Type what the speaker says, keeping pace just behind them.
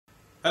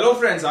Hello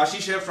friends,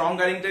 Ashish here from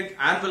Guiding Tech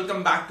and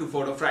welcome back to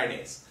Photo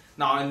Fridays.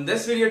 Now in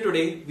this video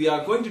today, we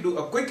are going to do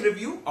a quick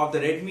review of the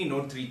Redmi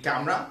Note 3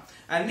 camera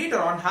and later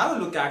on have a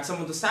look at some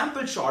of the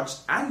sample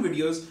shots and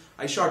videos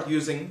I shot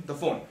using the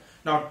phone.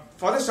 Now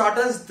for the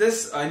starters,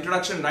 this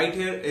introduction right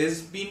here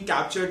is being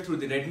captured through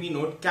the Redmi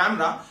Note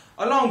camera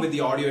along with the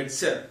audio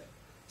itself.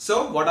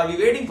 So what are we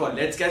waiting for?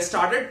 Let's get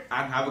started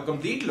and have a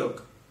complete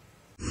look.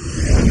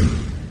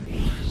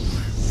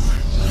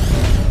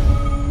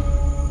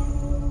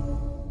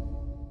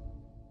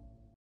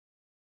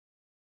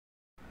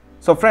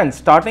 So friends,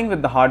 starting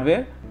with the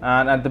hardware,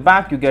 and at the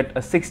back you get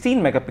a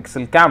 16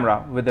 megapixel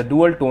camera with a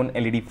dual tone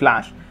LED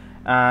flash,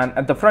 and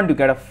at the front you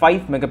get a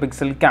 5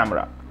 megapixel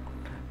camera.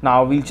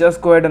 Now we'll just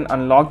go ahead and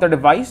unlock the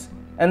device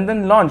and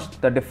then launch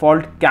the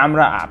default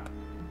camera app.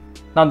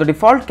 Now the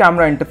default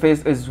camera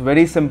interface is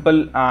very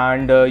simple,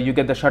 and you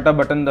get the shutter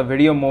button, the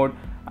video mode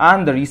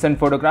and the recent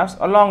photographs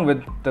along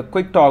with the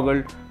quick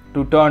toggle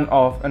to turn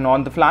off and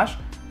on the flash,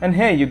 and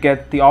here you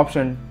get the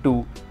option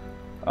to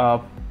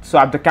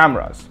swap the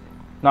cameras.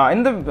 Now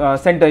in the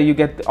center you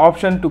get the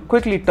option to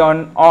quickly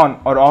turn on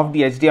or off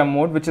the HDR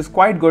mode, which is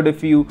quite good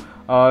if you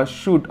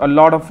shoot a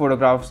lot of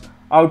photographs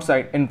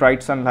outside in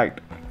bright sunlight.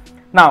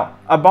 Now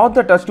about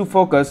the touch to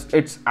focus,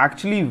 it's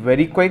actually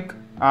very quick,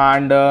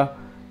 and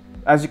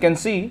as you can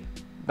see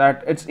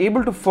that it's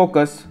able to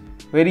focus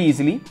very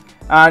easily,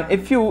 and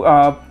if you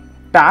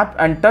tap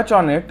and touch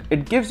on it,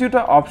 it gives you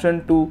the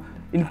option to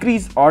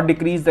increase or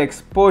decrease the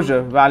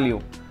exposure value.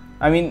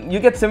 I mean, you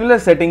get similar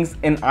settings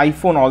in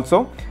iPhone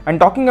also. And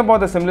talking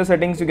about the similar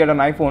settings you get on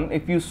iPhone,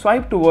 if you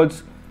swipe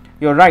towards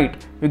your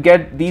right, you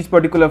get these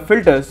particular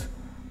filters,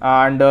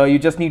 and you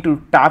just need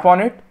to tap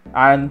on it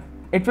and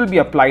it will be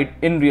applied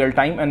in real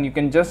time and you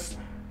can just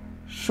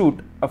shoot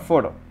a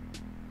photo.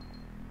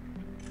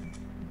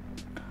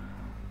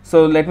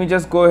 So let me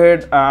just go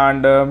ahead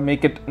and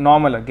make it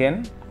normal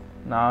again.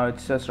 Now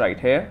it's just right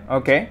here.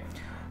 Okay.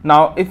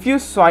 Now if you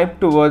swipe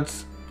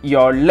towards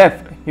your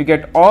left, you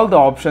get all the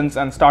options,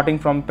 and starting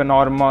from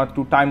panorama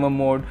to timer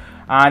mode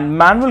and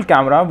manual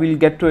camera, we'll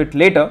get to it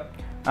later.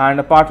 And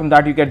apart from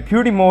that, you get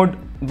beauty mode,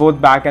 both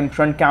back and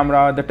front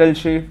camera, the tilt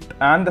shift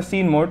and the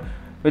scene mode,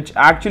 which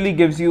actually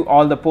gives you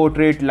all the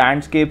portrait,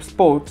 landscape,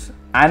 sports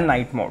and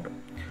night mode.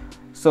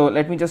 So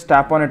let me just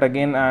tap on it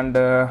again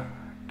and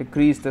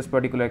decrease this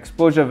particular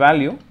exposure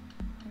value.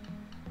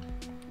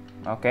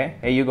 Okay,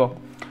 here you go.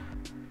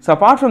 So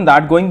apart from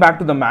that, going back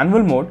to the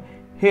manual mode,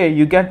 here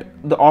you get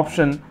the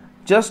option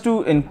just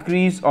to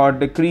increase or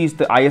decrease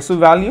the ISO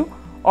value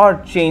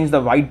or change the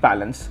white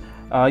balance.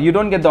 You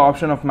don't get the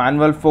option of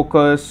manual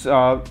focus,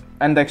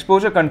 and the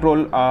exposure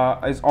control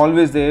is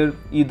always there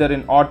either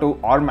in auto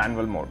or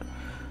manual mode.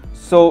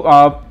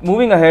 So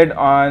moving ahead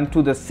on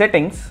to the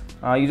settings,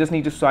 you just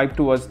need to swipe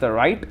towards the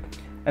right,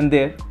 and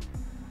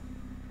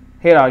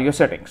here are your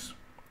settings.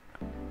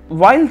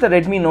 While the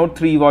Redmi Note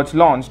 3 was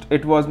launched,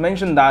 it was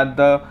mentioned that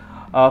the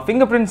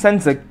fingerprint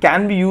sensor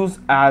can be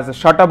used as a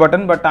shutter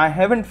button, but I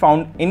haven't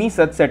found any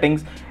such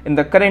settings in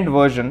the current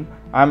version.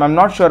 I'm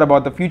not sure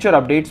about the future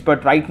updates,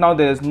 but right now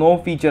there is no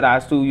feature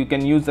as to you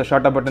can use the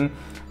shutter button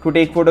to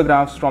take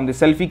photographs from the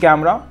selfie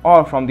camera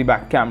or from the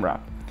back camera.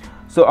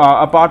 So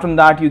apart from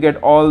that, you get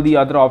all the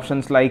other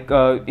options like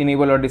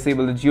enable or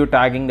disable the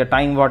geotagging, the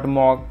time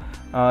watermark,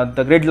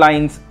 the grid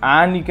lines,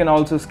 and you can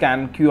also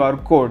scan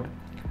QR code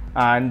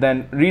and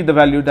then read the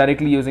value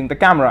directly using the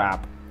camera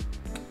app.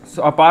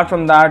 So apart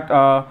from that,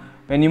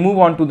 when you move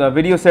on to the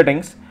video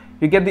settings,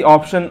 you get the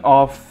option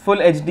of full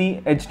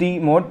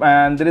HD mode,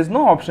 and there is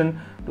no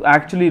option to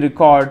actually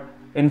record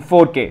in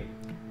 4K.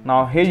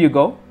 Now here you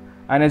go,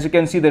 and as you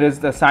can see, there is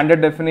the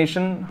standard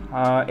definition,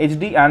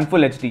 HD and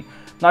full HD.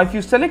 Now if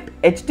you select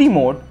HD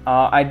mode,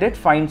 I did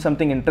find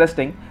something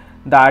interesting,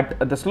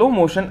 that the slow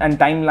motion and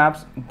time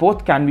lapse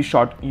both can be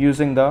shot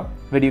using the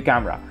video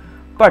camera.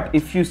 But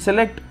if you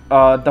select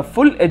the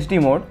full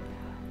HD mode,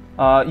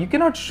 you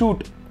cannot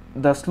shoot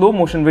the slow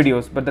motion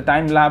videos, but the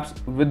time lapse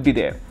would be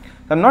there.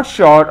 I'm not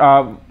sure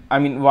I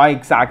mean why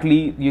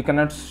exactly you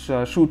cannot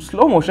shoot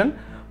slow motion,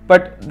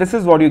 but this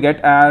is what you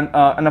get, and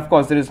of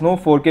course there is no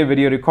 4K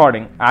video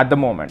recording at the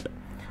moment.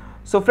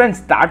 So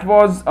friends, that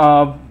was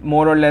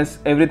more or less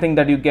everything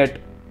that you get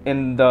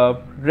in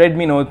the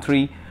Redmi Note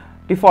 3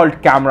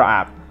 default camera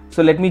app.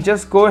 So let me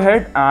just go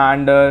ahead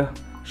and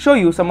show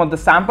you some of the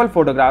sample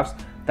photographs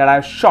that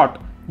I've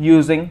shot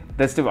using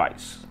this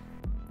device.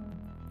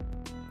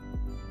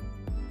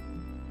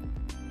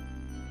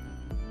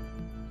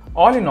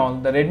 All in all,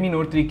 the Redmi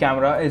Note 3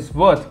 camera is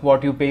worth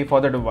what you pay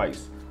for the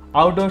device.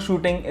 Outdoor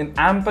shooting in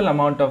ample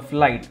amount of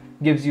light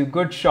gives you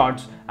good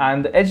shots,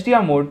 and the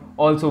HDR mode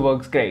also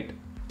works great.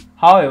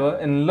 However,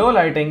 in low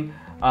lighting,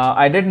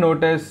 I did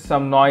notice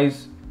some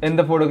noise in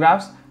the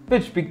photographs,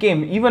 which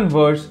became even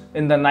worse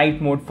in the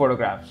night mode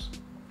photographs.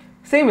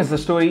 Same is the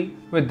story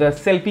with the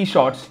selfie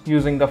shots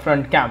using the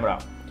front camera.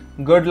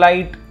 Good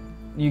light,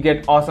 you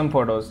get awesome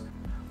photos,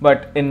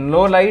 but in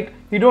low light,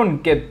 you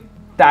don't get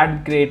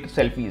that great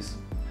selfies.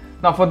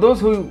 Now for those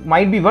who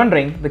might be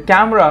wondering, the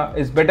camera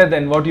is better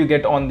than what you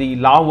get on the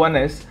La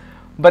 1S,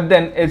 but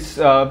then it's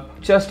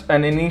just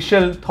an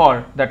initial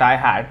thought that I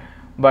had,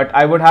 but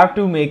I would have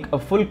to make a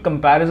full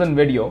comparison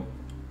video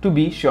to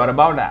be sure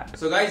about that.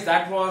 So guys,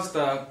 that was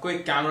the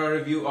quick camera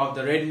review of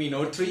the Redmi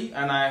Note 3,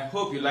 and I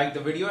hope you liked the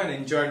video and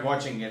enjoyed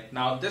watching it.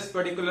 Now this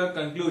particular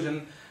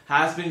conclusion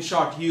has been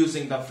shot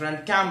using the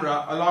front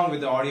camera along with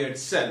the audio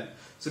itself.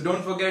 So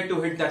don't forget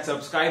to hit that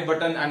subscribe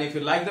button, and if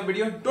you like the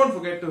video, don't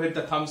forget to hit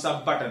the thumbs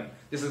up button.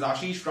 This is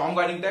Ashish from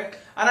Guiding Tech,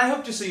 and I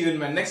hope to see you in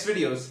my next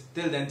videos.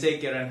 Till then,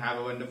 take care and have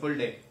a wonderful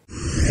day.